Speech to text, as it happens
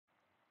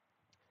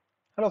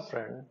Hello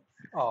friend,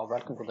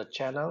 welcome to the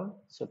channel.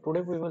 So today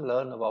we will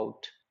learn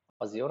about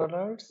Azure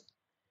Alerts.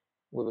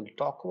 We will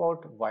talk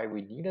about why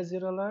we need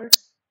Azure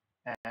Alerts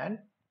and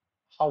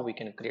how we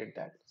can create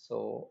that.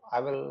 So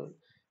I will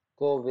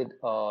go with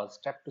a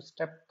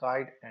step-to-step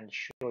guide and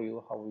show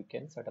you how we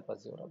can set up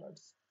Azure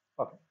Alerts.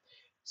 Okay.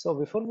 So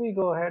before we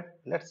go ahead,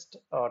 let's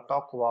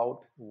talk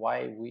about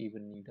why we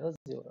even need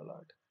Azure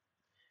Alert.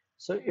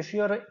 So if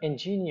you're an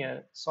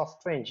engineer,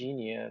 software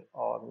engineer,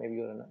 or maybe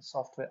you're a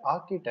software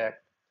architect,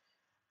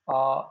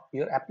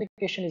 your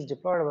application is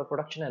deployed over a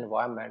production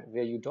environment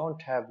where you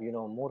don't have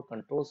more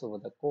controls over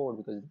the code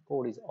because the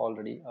code is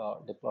already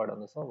deployed on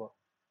the server,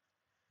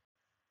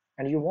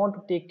 and you want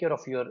to take care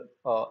of your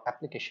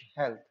application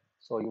health.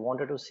 So you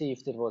wanted to see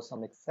if there was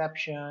some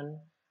exception,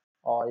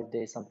 or if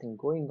there's something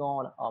going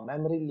on, a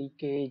memory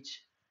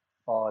leakage,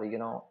 or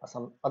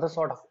some other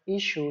sort of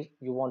issues.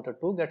 You wanted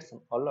to get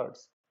some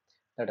alerts.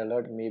 That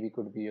alert maybe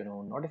could be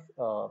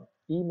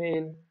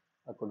email,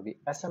 or could be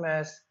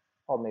SMS,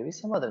 or maybe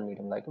some other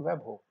medium like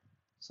webhook.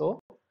 So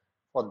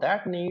for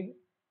that need,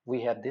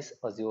 we have this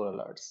Azure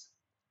Alerts.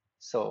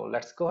 So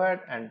let's go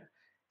ahead and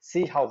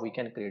see how we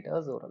can create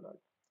Azure Alert.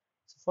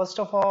 So first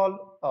of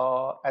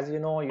all, as you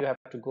know, you have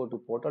to go to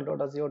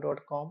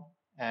portal.azure.com,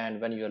 and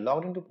when you are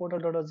logged into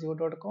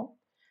portal.azure.com,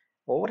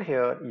 over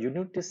here you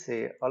need to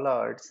say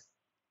alerts.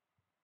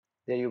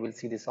 There you will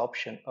see this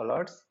option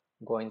alerts.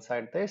 Go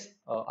inside this.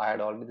 I had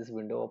already this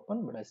window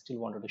open, but I still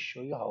wanted to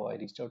show you how I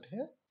reached out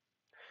here.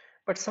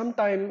 But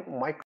sometime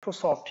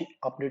Microsoft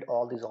update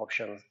all these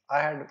options.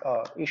 I had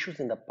issues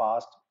in the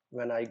past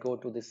when I go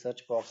to the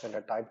search box and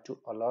I type to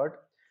alert.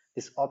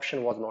 This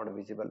option was not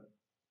visible,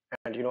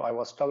 and I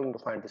was struggling to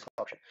find this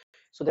option.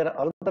 So there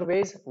are other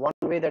ways. One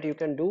way that you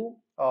can do,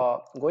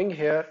 going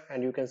here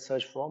and you can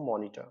search for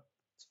monitor.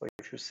 So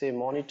if you say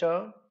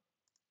monitor,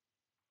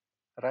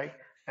 right,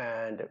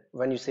 and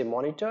when you say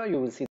monitor,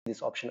 you will see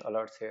this option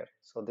alerts here.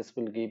 So this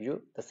will give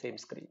you the same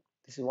screen.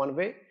 This is one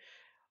way.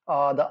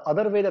 The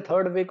other way, the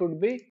third way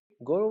could be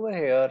go over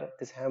here,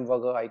 this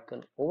hamburger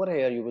icon. Over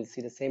here, you will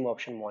see the same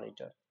option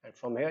monitor. And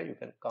from here, you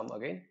can come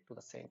again to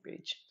the same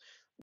page.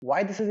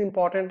 Why this is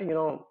important?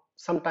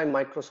 Sometime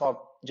Microsoft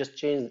just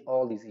changed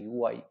all these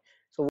UI.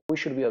 So we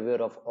should be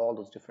aware of all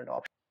those different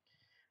options.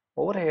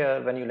 Over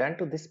here, when you land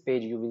to this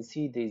page, you will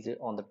see there is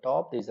on the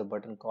top, there is a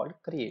button called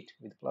create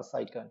with plus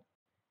icon.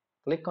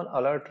 Click on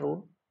alert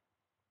rule.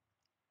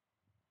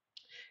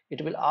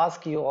 It will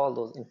ask you all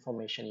those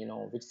information,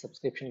 which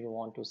subscription you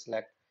want to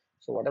select.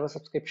 So whatever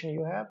subscription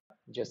you have,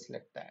 just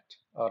select that.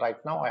 Right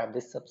now I have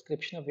this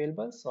subscription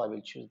available, so I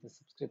will choose this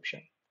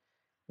subscription.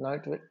 Now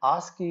it will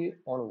ask you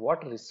on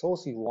what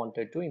resource you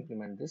wanted to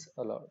implement this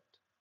alert.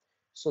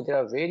 So there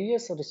are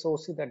various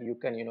resources that you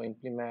can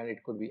implement.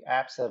 It could be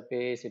app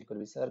service, it could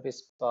be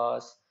service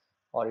bus,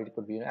 or it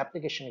could be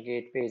application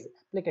gateways,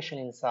 application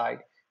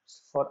insight.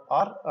 For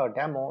our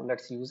demo,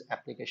 let's use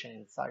application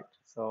insight.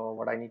 So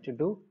what I need to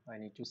do, I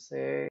need to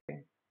say,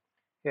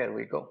 here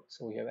we go.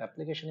 So we have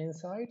application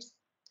insights.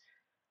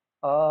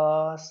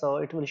 So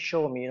it will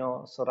show me,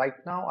 so right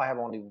now I have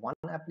only one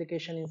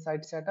application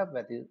insight setup,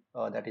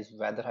 that is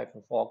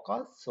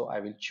weather-forecast. So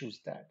I will choose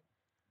that.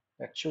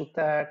 Let's choose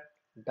that.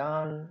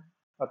 Done.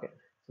 Okay.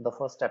 So the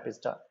first step is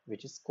done,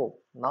 which is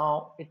scope.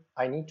 Now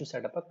I need to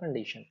set up a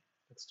condition.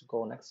 Let's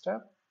go next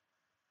step.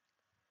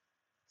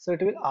 So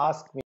it will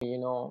ask me,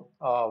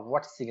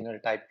 what signal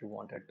type you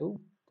wanted to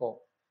go.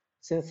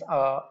 Since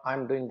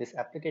I'm doing this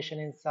application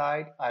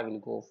inside, I will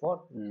go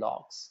for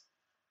logs.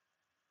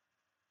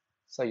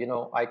 So,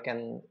 I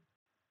can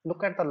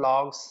look at the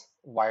logs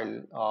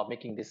while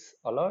making this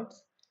alerts,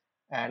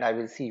 and I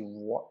will see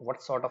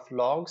what sort of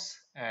logs,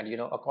 and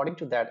according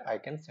to that, I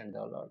can send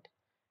the alert.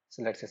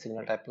 So let's say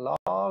signal type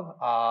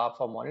log.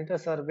 For monitor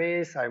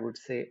service, I would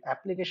say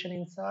application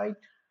insight,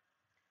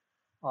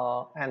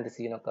 and this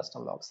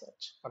custom log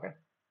search. Okay.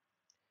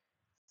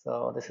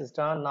 So this is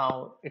done.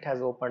 Now it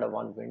has opened a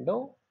one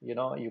window.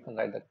 You can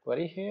write the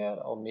query here,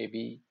 or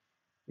maybe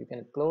you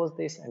can close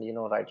this and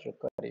write your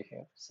query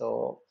here.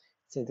 So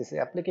since this is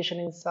application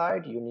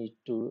inside, you need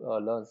to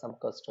learn some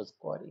custom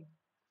query.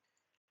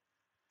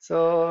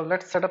 So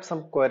let's set up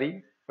some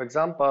query. For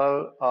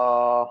example,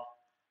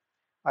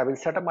 I will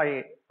set up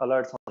my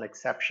alerts on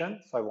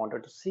exception. So I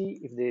wanted to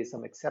see if there is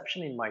some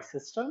exception in my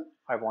system.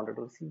 I wanted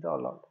to receive the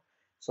alert.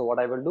 So what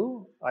I will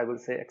do, I will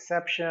say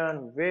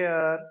exception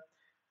where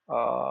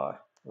uh,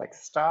 like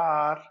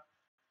star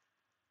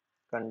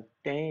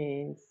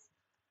contains.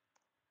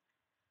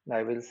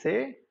 I will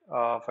say,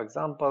 for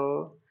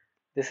example,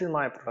 this is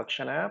my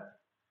production app.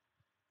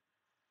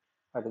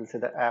 I will say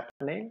the app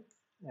name,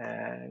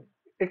 and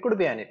it could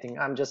be anything.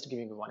 I'm just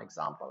giving you one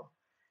example.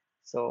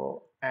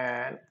 So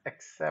an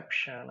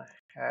exception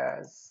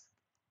has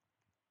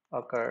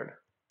occurred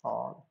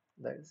on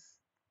this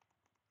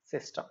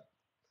system.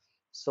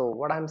 So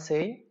what I'm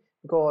saying,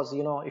 because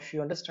if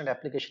you understand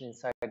application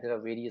inside, there are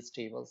various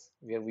tables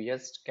where we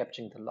just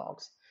capturing the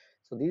logs.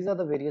 So these are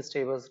the various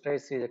tables,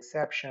 traces,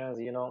 exceptions,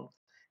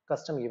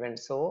 custom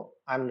events. So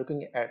I'm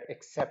looking at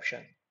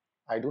exception.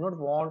 I do not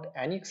want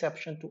any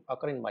exception to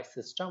occur in my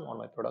system on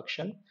my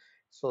production.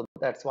 So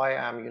that's why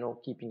I'm,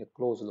 keeping a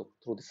close look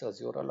through this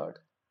Azure alert.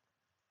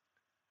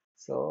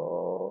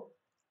 So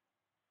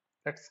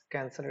let's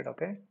cancel it.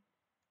 Okay.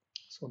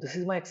 So this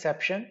is my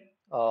exception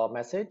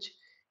message.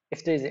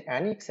 If there is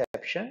any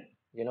exception,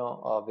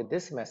 with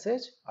this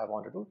message, I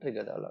wanted to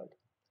trigger the alert.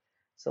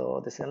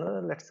 So this is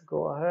another, let's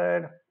go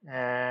ahead,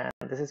 and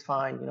this is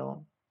fine,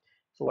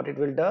 So what it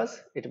will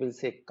does, it will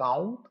say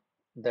count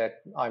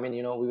that, I mean,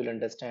 we will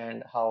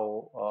understand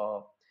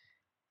how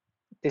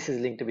this is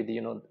linked with,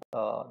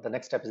 the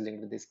next step is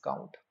linked with this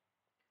count.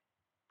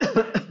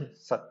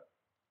 So,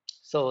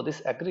 so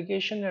this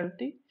aggregation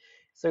entity,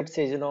 so it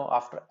says,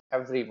 after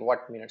every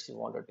what minutes you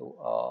wanted to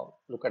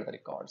look at the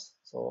records.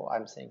 So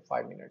I'm saying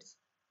 5 minutes.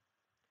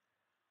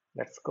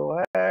 Let's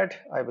go ahead.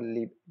 I will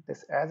leave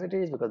this as it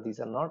is because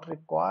these are not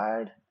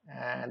required.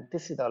 And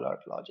this is the alert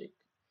logic,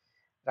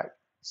 right?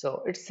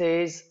 So it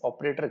says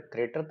operator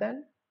greater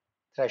than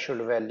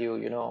threshold value,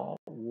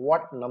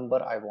 what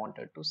number I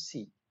wanted to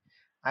see.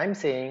 I'm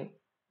saying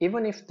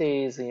even if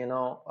there is,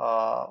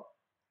 the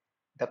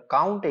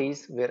count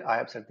is where I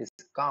have set this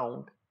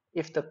count.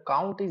 If the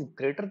count is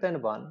greater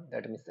than 1,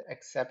 that means the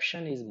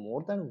exception is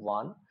more than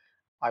 1,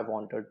 I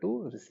wanted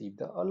to receive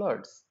the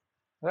alerts,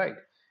 right?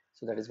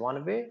 So that is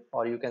one way,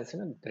 or you can say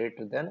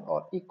greater than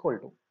or equal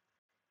to.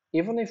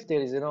 Even if there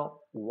is,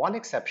 one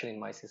exception in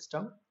my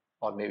system,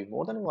 or maybe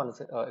more than one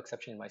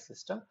exception in my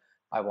system,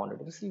 I wanted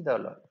to receive the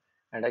alert.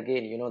 And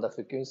again, the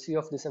frequency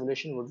of this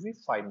evaluation would be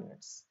 5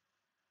 minutes,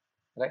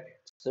 right?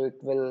 So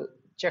it will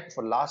check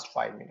for last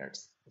 5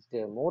 minutes. If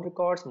there are more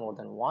records, more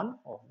than one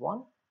of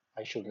one,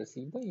 I should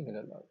receive the email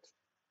alert.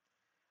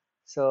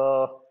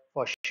 So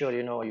for sure,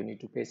 you need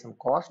to pay some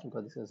cost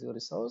because this is your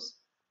resource.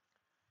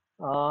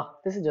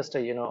 This is just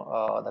a,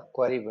 the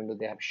query window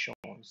they have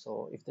shown.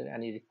 So if there are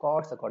any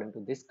records according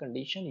to this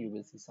condition, you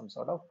will see some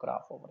sort of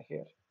graph over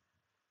here,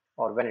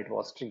 or when it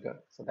was triggered.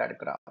 So that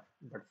graph,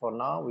 but for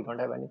now we don't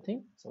have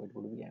anything, so it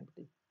would be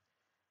empty.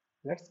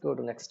 Let's go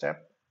to next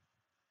step.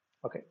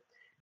 Okay.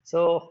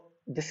 So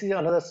this is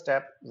another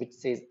step which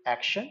says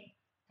action,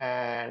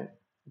 and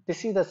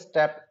this is the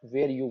step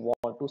where you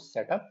want to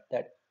set up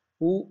that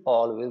who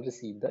all will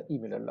receive the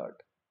email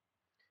alert.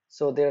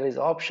 So there is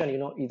option,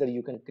 either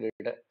you can create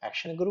an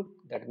action group,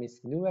 that means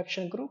new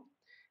action group,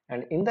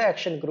 and in the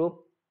action group,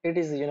 it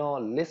is,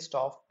 list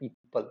of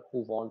people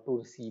who want to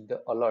receive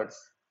the alerts.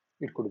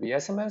 It could be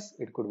SMS,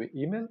 it could be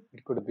email,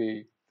 it could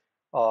be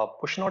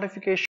push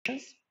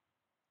notifications,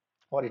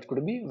 or it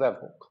could be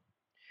webhook.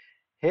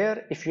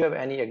 Here, if you have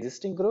any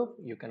existing group,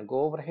 you can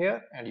go over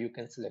here and you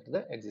can select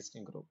the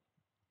existing group,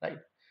 right?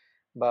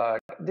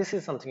 But this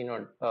is something,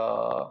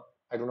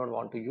 I do not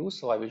want to use,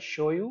 so I will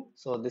show you.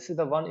 So this is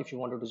the one, if you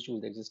wanted to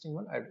choose the existing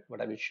one,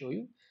 but I will show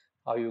you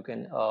how you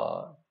can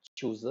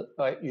choose,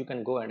 you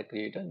can go and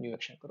create a new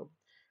action group.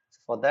 So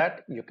for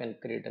that, you can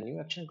create a new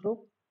action group.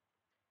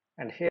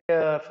 And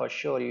here, for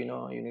sure, you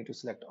need to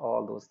select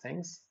all those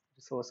things,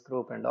 resource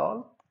group and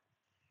all.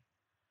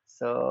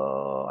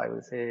 So I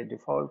will say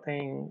default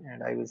thing,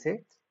 and I will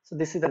say, so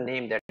this is the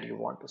name that you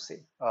want to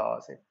say.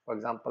 Say, for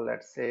example,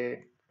 let's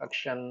say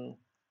production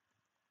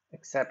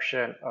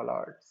exception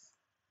alerts,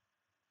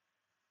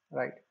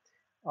 right?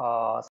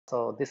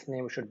 So this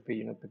name should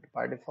be, picked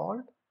by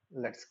default.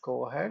 Let's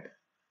go ahead.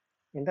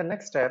 In the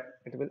next step,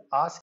 it will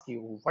ask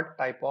you what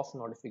type of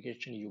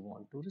notification you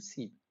want to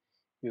receive.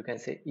 You can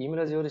say email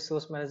as your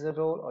resource manager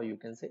role, or you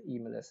can say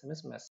email,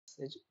 SMS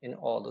message in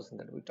all those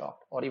things that we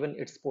talked, or even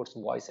it supports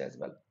voice as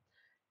well.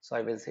 So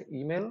I will say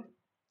email,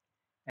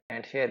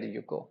 and here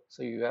you go.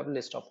 So you have a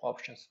list of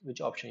options,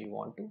 which option you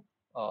want to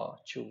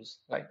choose,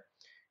 right?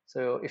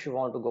 So if you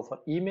want to go for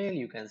email,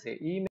 you can say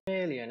email,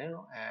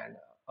 and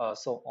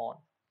so on.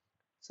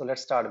 So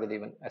let's start with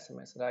even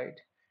SMS, right?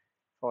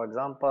 For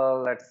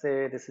example, let's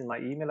say this is my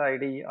email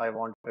ID. I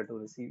wanted to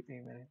receive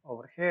email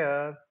over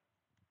here,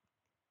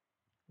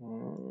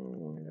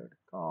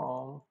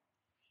 email.com.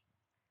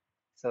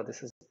 So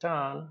this is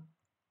done,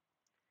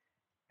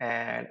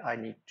 and I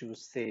need to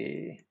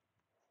say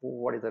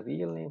what is the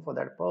real name for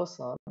that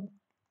person.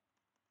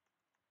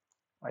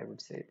 I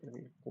would say it will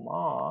be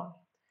Kumar.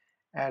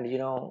 And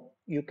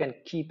you can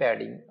keep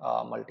adding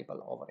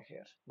multiple over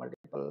here,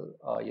 multiple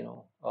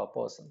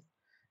person.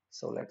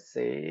 So let's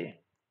say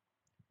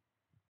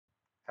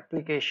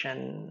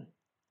application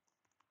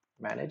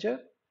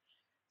manager.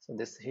 So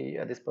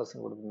this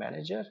person would be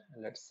manager,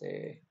 and let's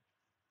say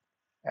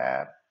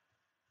app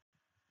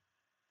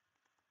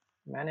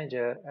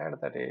manager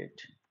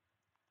 @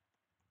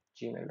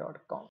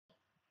 gmail.com.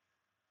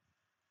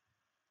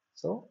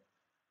 So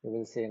we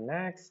will say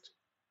next.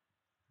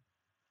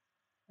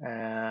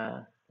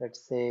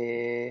 Let's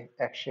say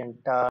action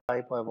type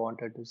I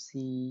wanted to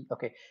see.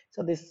 Okay,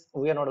 so this,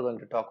 we are not going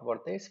to talk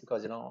about this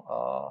because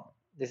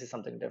this is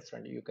something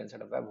different. You can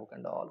set a webhook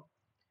and all,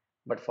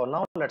 but for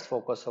now let's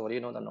focus over the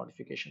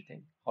notification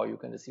thing, how you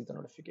can receive the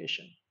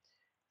notification.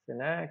 The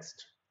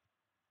next,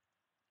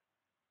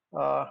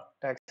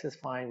 text is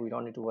fine, we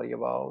don't need to worry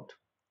about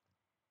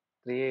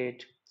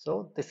create.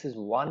 So this is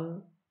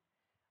one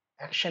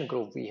action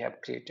group we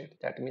have created.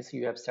 That means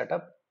you have set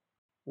up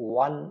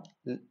one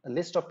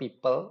list of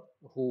people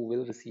who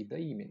will receive the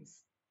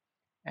emails,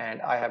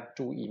 and I have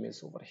 2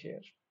 emails over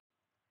here.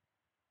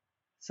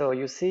 So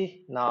you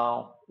see,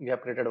 now you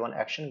have created one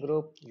action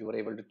group. You were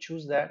able to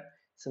choose that.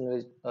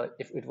 Similarly,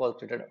 if it was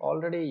created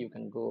already, you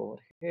can go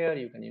over here.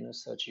 You can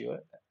search your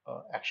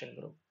action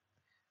group.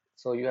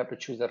 So you have to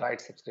choose the right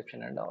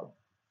subscription and all.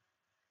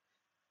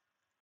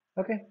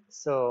 Okay,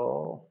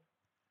 so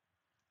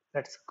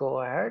let's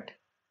go ahead.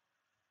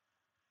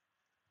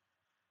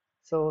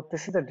 So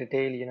this is the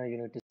detail, you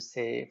need to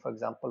say, for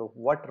example,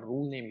 what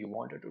rule name you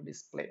wanted to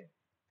display.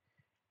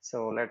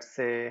 So let's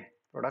say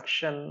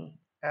production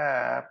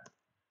app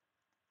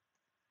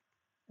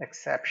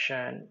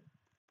exception,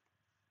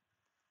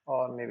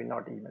 or maybe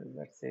not email.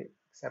 Let's say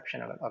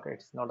exception alert. Okay,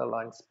 it's not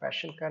allowing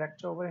special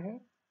character over here.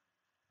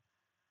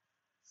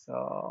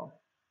 So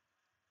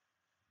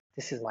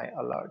this is my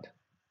alert,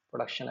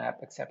 production app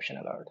exception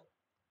alert,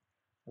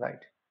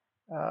 right?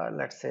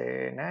 Let's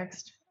say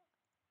next.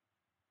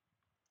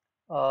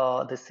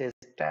 This is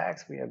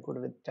tags. We are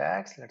good with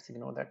tags. Let's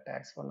ignore that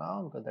tags for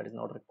now because that is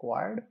not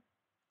required.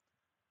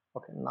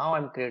 Okay, now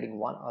I'm creating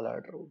one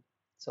alert rule.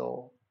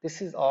 So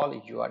this is all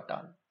you are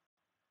done.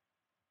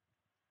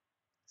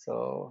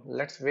 So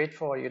let's wait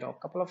for a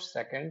couple of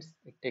seconds.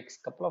 It takes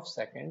a couple of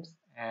seconds,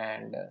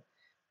 and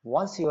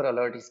once your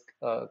alert is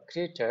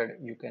created,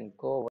 you can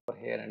go over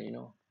here and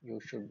you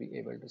should be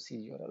able to see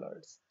your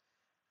alerts.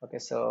 Okay,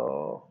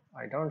 so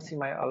I don't see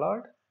my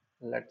alert.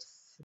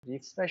 Let's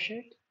refresh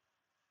it.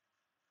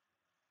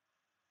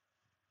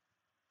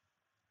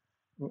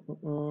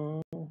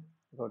 Go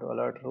to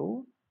alert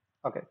rule.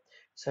 Okay,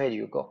 so here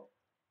you go,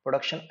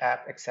 production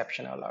app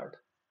exception alert,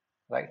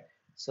 right?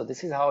 So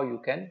this is how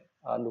you can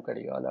look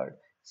at your alert.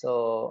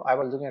 So I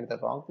was looking at the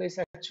wrong place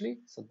actually.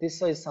 So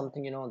this is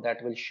something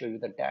that will show you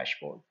the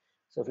dashboard.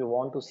 So if you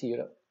want to see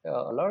your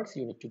alerts,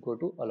 you need to go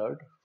to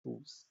alert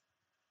rules,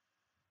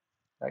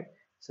 right?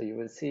 So you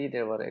will see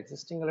there were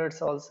existing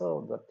alerts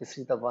also, but this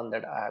is the one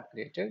that I have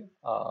created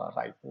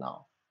right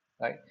now,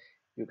 right?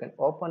 You can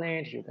open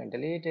it, you can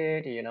delete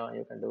it,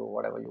 you can do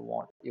whatever you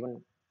want.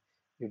 Even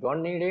you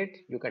don't need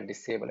it, you can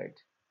disable it,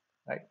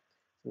 right?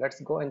 So let's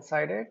go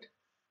inside it,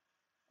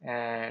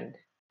 and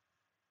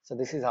so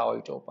this is how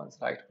it opens,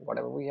 right?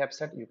 Whatever we have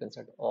set, you can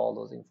set all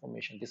those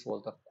information. This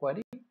was the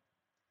query,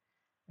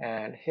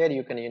 and here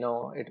you can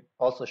it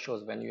also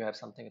shows when you have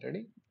something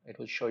ready. It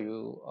will show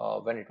you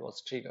when it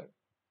was triggered.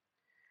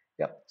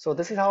 Yeah, so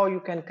this is how you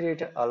can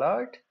create an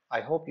alert.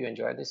 I hope you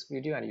enjoyed this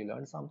video and you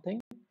learned something.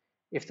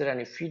 If there are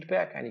any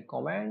feedback, any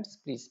comments,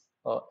 please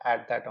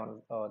add that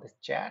on this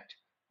chat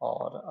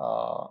or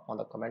on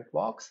the comment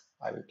box.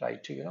 I will try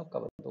to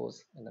cover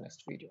those in the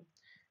next video.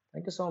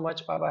 Thank you so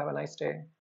much. Bye bye. Have a nice day.